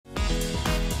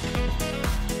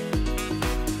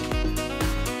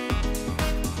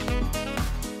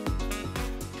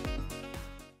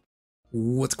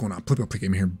What's going on? Play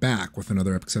Game here, back with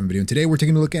another Epic 7 video. And today we're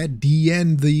taking a look at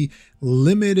Diene, the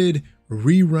limited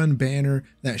rerun banner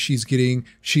that she's getting.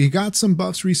 She got some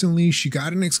buffs recently. She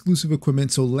got an exclusive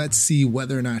equipment. So let's see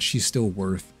whether or not she's still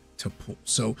worth to pull.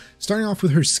 So starting off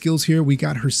with her skills here, we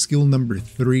got her skill number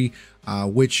 3,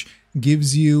 which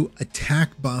gives you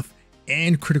attack buff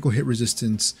and critical hit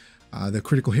resistance. The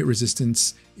critical hit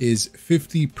resistance is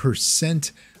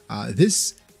 50%.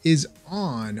 This is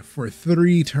on for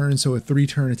 3 turns, so a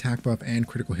 3-turn attack buff and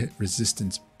critical hit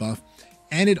resistance buff.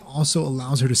 And it also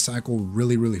allows her to cycle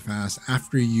really fast.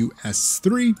 After you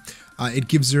S3, it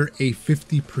gives her a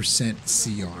 50%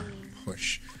 CR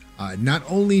push. Not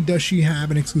only does she have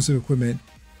an exclusive equipment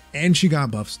and she got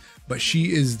buffs, but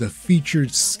she is the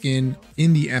featured skin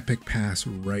in the Epic Pass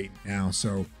right now.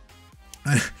 So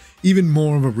even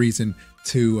more of a reason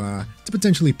to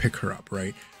potentially pick her up,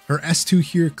 right? Her S2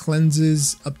 here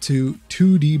cleanses up to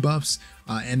 2 debuffs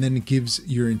and then gives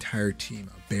your entire team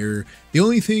a bear. The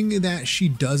only thing that she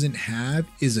doesn't have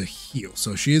is a heal.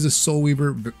 So she is a Soul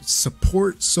Weaver,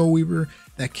 support Soul Weaver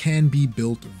that can be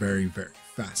built very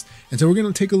fast. And so we're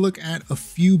going to take a look at a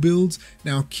few builds.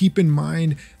 Now keep in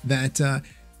mind that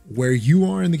where you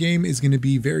are in the game is going to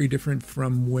be very different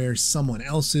from where someone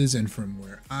else is and from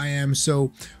where I am.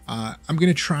 So I'm going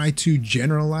to try to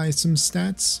generalize some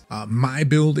stats. My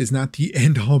build is not the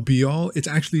end all be all. It's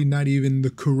actually not even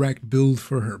the correct build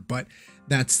for her, but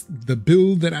that's the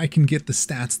build that I can get the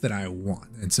stats that I want.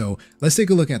 And so let's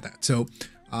take a look at that. So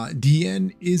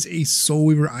Diene is a Soul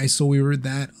Weaver, Ice Soul Weaver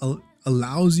that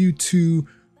allows you to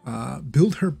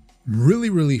build her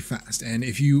really fast. And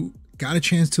if you got a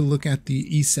chance to look at the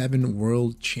E7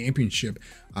 World Championship,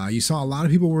 you saw a lot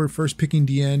of people were first picking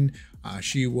Diene.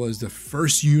 She was the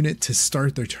first unit to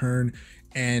start their turn,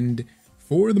 and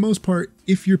for the most part,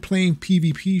 if you're playing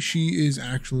PvP, she is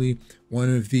actually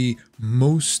one of the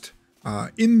most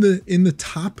in the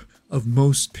top of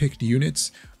most picked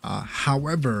units.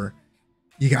 However,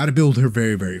 you got to build her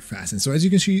very fast, and so as you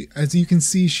can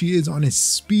see, she is on a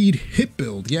speed hit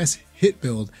build. Yes, hit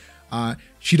build.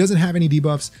 She doesn't have any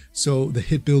debuffs, so the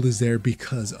hit build is there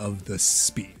because of the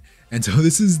speed. And so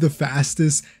this is the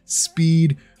fastest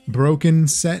speed broken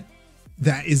set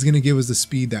that is going to give us the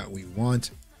speed that we want.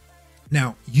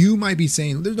 Now, you might be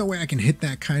saying, there's no way I can hit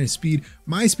that kind of speed.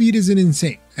 My speed isn't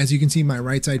insane. As you can see, my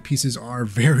right side pieces are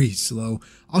very slow.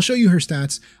 I'll show you her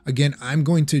stats. Again, I'm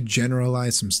going to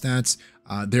generalize some stats.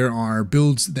 There are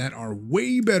builds that are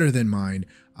way better than mine,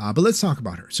 but let's talk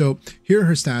about her. So here are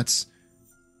her stats.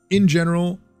 In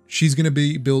general, she's going to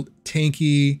be built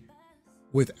tanky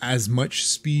with as much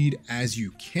speed as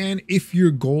you can if your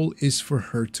goal is for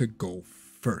her to go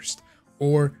first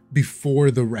or before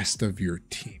the rest of your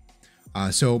team.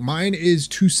 So mine is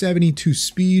 272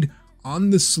 speed on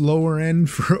the slower end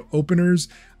for openers,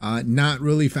 not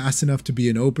really fast enough to be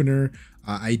an opener.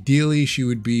 Ideally, she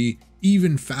would be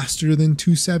even faster than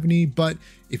 270, but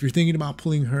if you're thinking about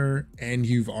pulling her and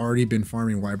you've already been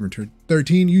farming Wyvern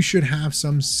 13, you should have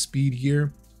some speed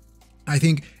here. I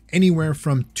think anywhere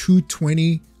from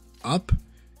 220 up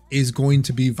is going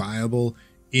to be viable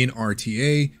in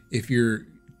RTA. If you're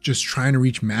just trying to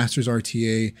reach Masters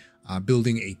RTA,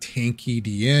 building a tanky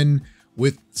Diene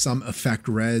with some effect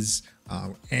res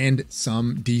and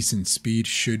some decent speed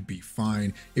should be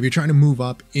fine. If you're trying to move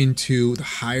up into the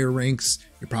higher ranks,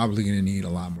 you're probably going to need a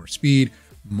lot more speed,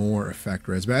 more effect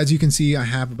res. But as you can see, I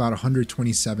have about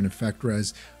 127 effect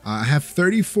res. I have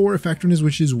 34 effectiveness,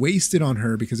 which is wasted on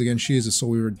her because again, she is a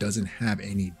Soul Weaver, doesn't have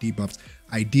any debuffs.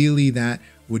 Ideally, that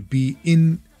would be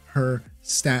in her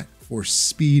stat for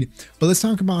speed. But let's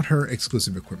talk about her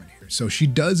exclusive equipment here. So she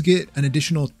does get an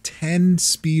additional 10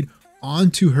 speed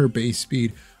onto her base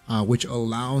speed, which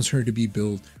allows her to be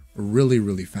built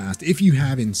really fast if you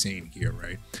have insane gear,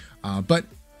 right? But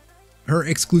her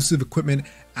exclusive equipment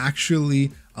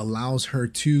actually allows her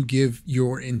to give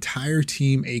your entire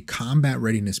team a combat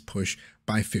readiness push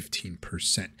by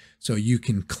 15%. So you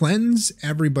can cleanse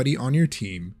everybody on your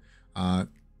team, 2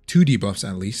 debuffs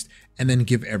at least, and then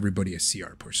give everybody a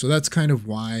CR push. So that's kind of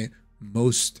why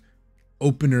most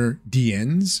opener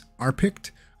Dienes are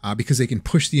picked, because they can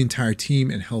push the entire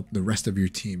team and help the rest of your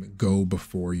team go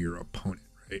before your opponent,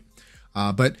 right?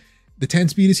 But the 10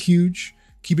 speed is huge.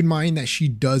 Keep in mind that she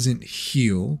doesn't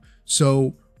heal.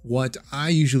 So what I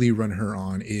usually run her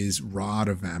on is Rod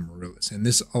of Amaryllis, and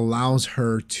this allows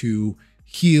her to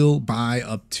heal by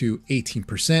up to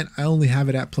 18%. I only have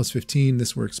it at plus 15.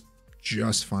 This works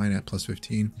just fine at plus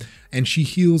 15. And she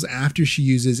heals after she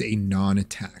uses a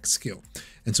non-attack skill.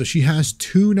 And so she has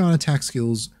 2 non-attack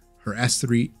skills, her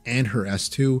S3 and her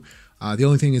S2. The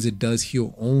only thing is it does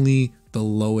heal only the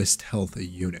lowest health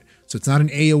unit. So it's not an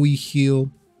AoE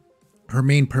heal. Her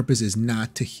main purpose is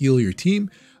not to heal your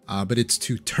team, but it's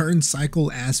to turn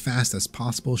cycle as fast as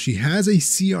possible. She has a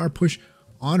CR push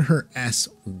on her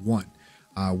S1,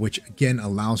 which again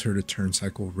allows her to turn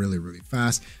cycle really, really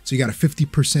fast. So you got a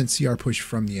 50% CR push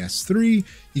from the S3,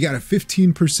 you got a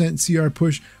 15% CR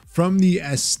push from the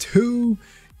S2,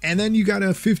 and then you got a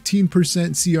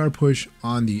 15% CR push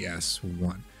on the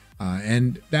S1.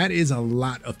 And that is a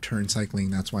lot of turn cycling.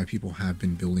 That's why people have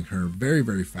been building her very,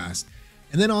 very fast.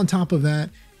 And then on top of that,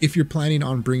 if you're planning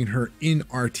on bringing her in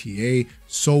RTA,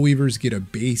 Soul Weavers get a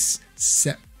base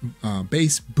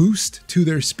boost to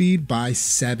their speed by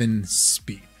 7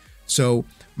 speed. So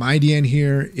my Diene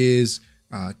here is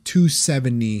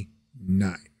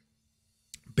 279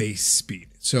 base speed.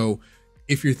 So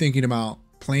if you're thinking about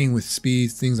playing with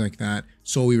speeds, things like that,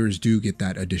 Soul Weavers do get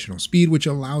that additional speed, which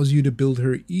allows you to build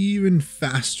her even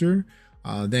faster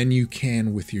than you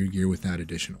can with your gear with that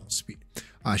additional speed.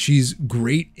 She's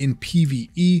great in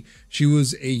PVE. She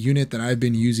was a unit that I've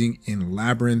been using in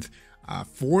Labyrinth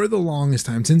for the longest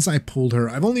time since I pulled her.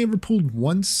 I've only ever pulled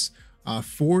once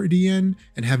for Diene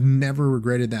and have never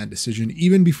regretted that decision.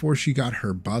 Even before she got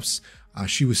her buffs,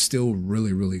 she was still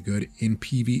really, really good in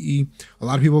PVE. A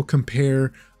lot of people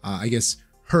compare, I guess,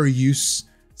 her use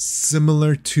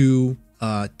similar to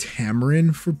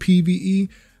Tamarin for PVE.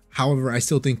 However, I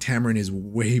still think Tamarin is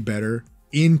way better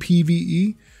in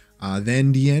PVE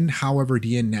than Diene. However,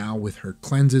 Diene now with her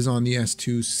cleanses on the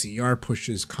S2, CR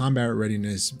pushes, combat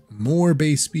readiness, more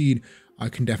base speed,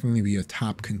 can definitely be a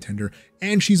top contender.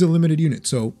 And she's a limited unit.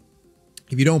 So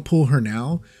if you don't pull her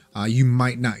now, you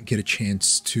might not get a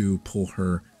chance to pull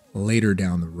her later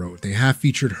down the road. They have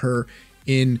featured her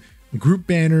in group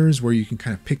banners where you can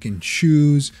kind of pick and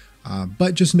choose,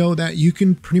 but just know that you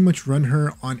can pretty much run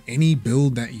her on any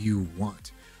build that you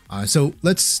want. So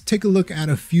let's take a look at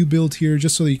a few builds here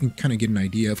just so you can kind of get an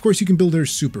idea. Of course, you can build her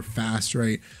super fast,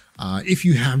 right? If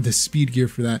you have the speed gear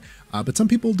for that, but some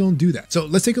people don't do that. So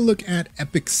let's take a look at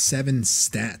Epic 7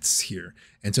 stats here.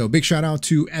 And so big shout out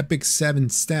to Epic 7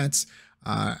 stats.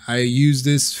 I use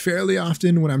this fairly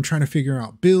often when I'm trying to figure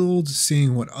out builds,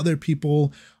 seeing what other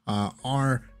people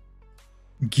are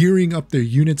gearing up their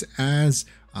units as,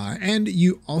 and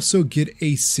you also get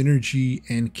a synergy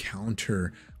and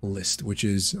counter list, which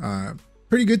is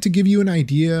pretty good to give you an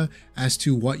idea as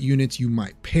to what units you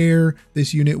might pair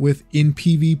this unit with in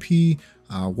PvP,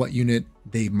 what unit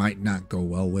they might not go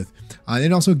well with.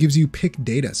 It also gives you pick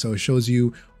data, so it shows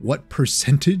you what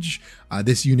percentage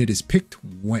this unit is picked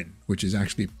when, which is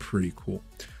actually pretty cool.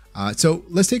 So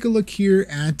let's take a look here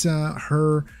at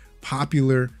her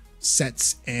popular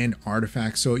sets and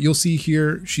artifacts. So you'll see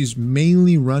here she's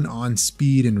mainly run on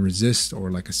speed and resist,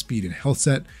 or like a speed and health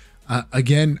set.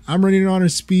 Again, I'm running it on a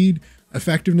speed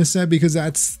effectiveness set because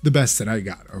that's the best that I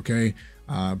got, okay?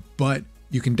 But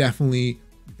you can definitely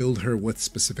build her with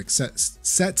specific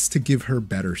sets to give her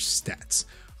better stats.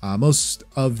 Most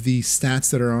of the stats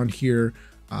that are on here,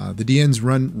 the Dienes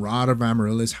run Rod of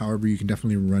Amaryllis. However, you can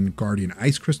definitely run Guardian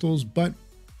Ice Crystals, but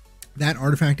that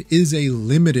artifact is a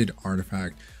limited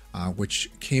artifact, which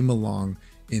came along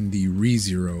in the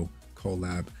ReZero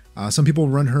collab. Some people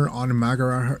run her on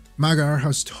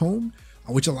Magarha's Tome,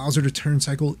 which allows her to turn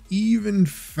cycle even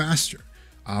faster.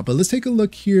 But let's take a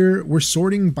look here. We're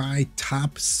sorting by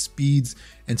top speeds.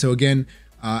 And so again,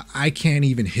 I can't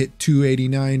even hit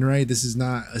 289, right? This is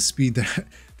not a speed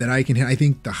that I can hit. I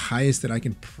think the highest that I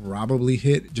can probably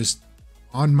hit just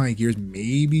on my gears,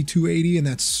 maybe 280, and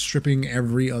that's stripping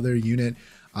every other unit.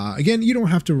 Again, you don't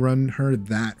have to run her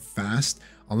that fast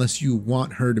unless you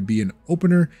want her to be an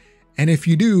opener. And if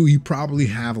you do, you probably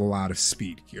have a lot of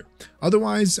speed here.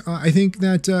 Otherwise, I think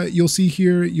that you'll see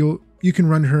here, you can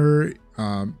run her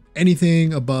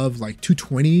anything above like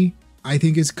 220, I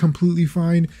think is completely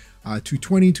fine.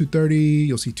 220, 230,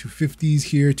 you'll see 250s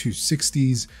here,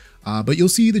 260s. But you'll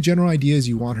see the general idea is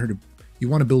you want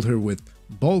to build her with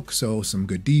bulk, so some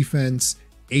good defense,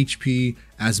 HP,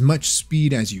 as much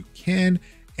speed as you can,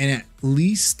 and at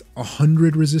least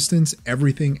 100 resistance.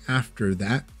 Everything after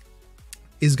that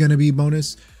is going to be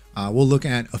bonus. We'll look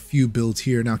at a few builds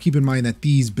here. Now keep in mind that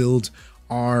these builds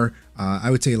are,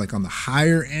 I would say, like on the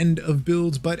higher end of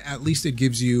builds, but at least it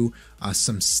gives you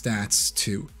some stats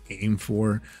to aim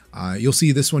for. You'll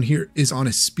see this one here is on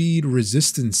a speed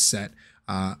resistance set,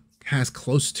 has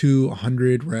close to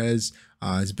 100 res.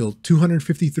 It's built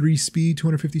 253 speed,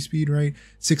 250 speed, right?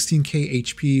 16k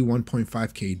HP,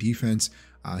 1.5k defense.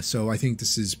 So I think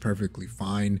this is perfectly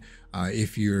fine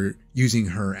if you're using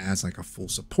her as like a full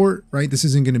support, right? This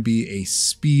isn't going to be a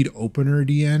speed opener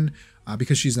Diene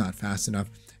because she's not fast enough.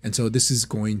 And so this is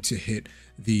going to hit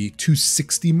the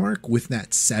 260 mark with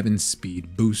that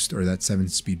 7-speed boost, or that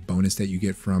 7-speed bonus that you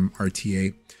get from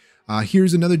RTA.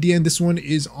 Here's another Diene. This one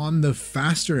is on the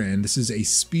faster end. This is a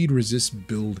speed resist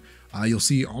build. You'll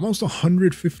see almost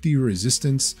 150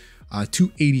 resistance,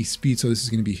 280 speed. So this is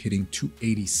going to be hitting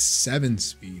 287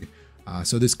 speed.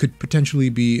 So this could potentially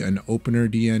be an opener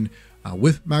Diene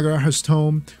with Magara's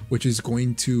Tome, which is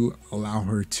going to allow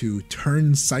her to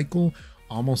turn cycle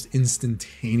almost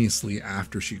instantaneously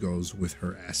after she goes with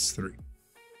her S3.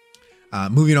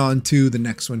 Moving on to the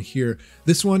next one here.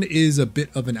 This one is a bit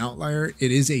of an outlier.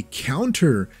 It is a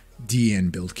counter Diene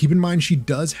build. Keep in mind, she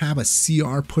does have a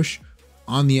CR push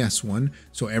on the S1.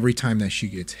 So every time that she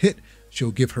gets hit,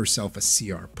 she'll give herself a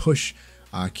CR push.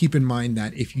 Keep in mind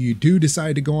that if you do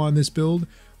decide to go on this build,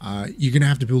 you're going to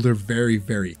have to build her very,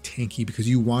 very tanky, because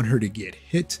you want her to get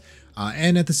hit.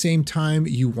 And at the same time,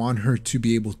 you want her to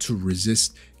be able to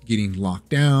resist getting locked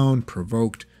down,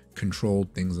 provoked,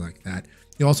 controlled, things like that.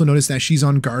 You'll also notice that she's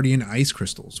on Guardian Ice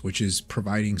Crystals, which is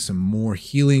providing some more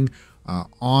healing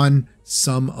on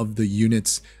some of the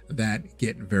units that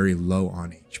get very low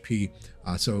on HP.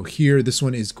 So here, this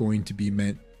one is going to be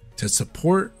meant to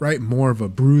support, right? More of a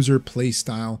bruiser play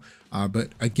style. But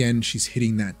again, she's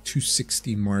hitting that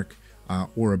 260 mark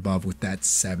or above with that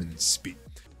 7 speed.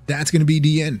 That's going to be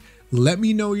Diene. Let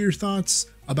me know your thoughts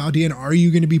about Diene. Are you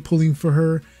going to be pulling for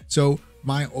her? So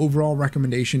my overall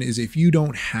recommendation is, if you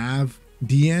don't have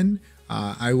Diene,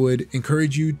 I would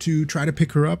encourage you to try to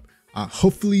pick her up.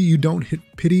 Hopefully you don't hit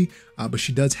pity, but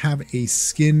she does have a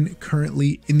skin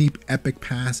currently in the Epic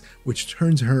Pass, which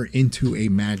turns her into a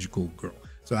magical girl.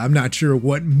 So I'm not sure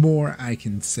what more I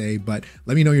can say, but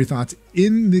let me know your thoughts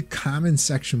in the comment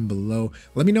section below.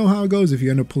 Let me know how it goes if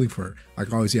you end up pulling for her.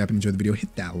 Like always, if you happen to enjoy the video,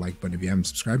 hit that like button. If you haven't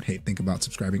subscribed, hey, think about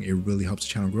subscribing. It really helps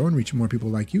the channel grow and reach more people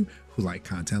like you who like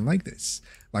content like this.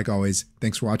 Like always,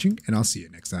 thanks for watching, and I'll see you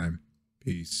next time.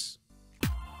 Peace.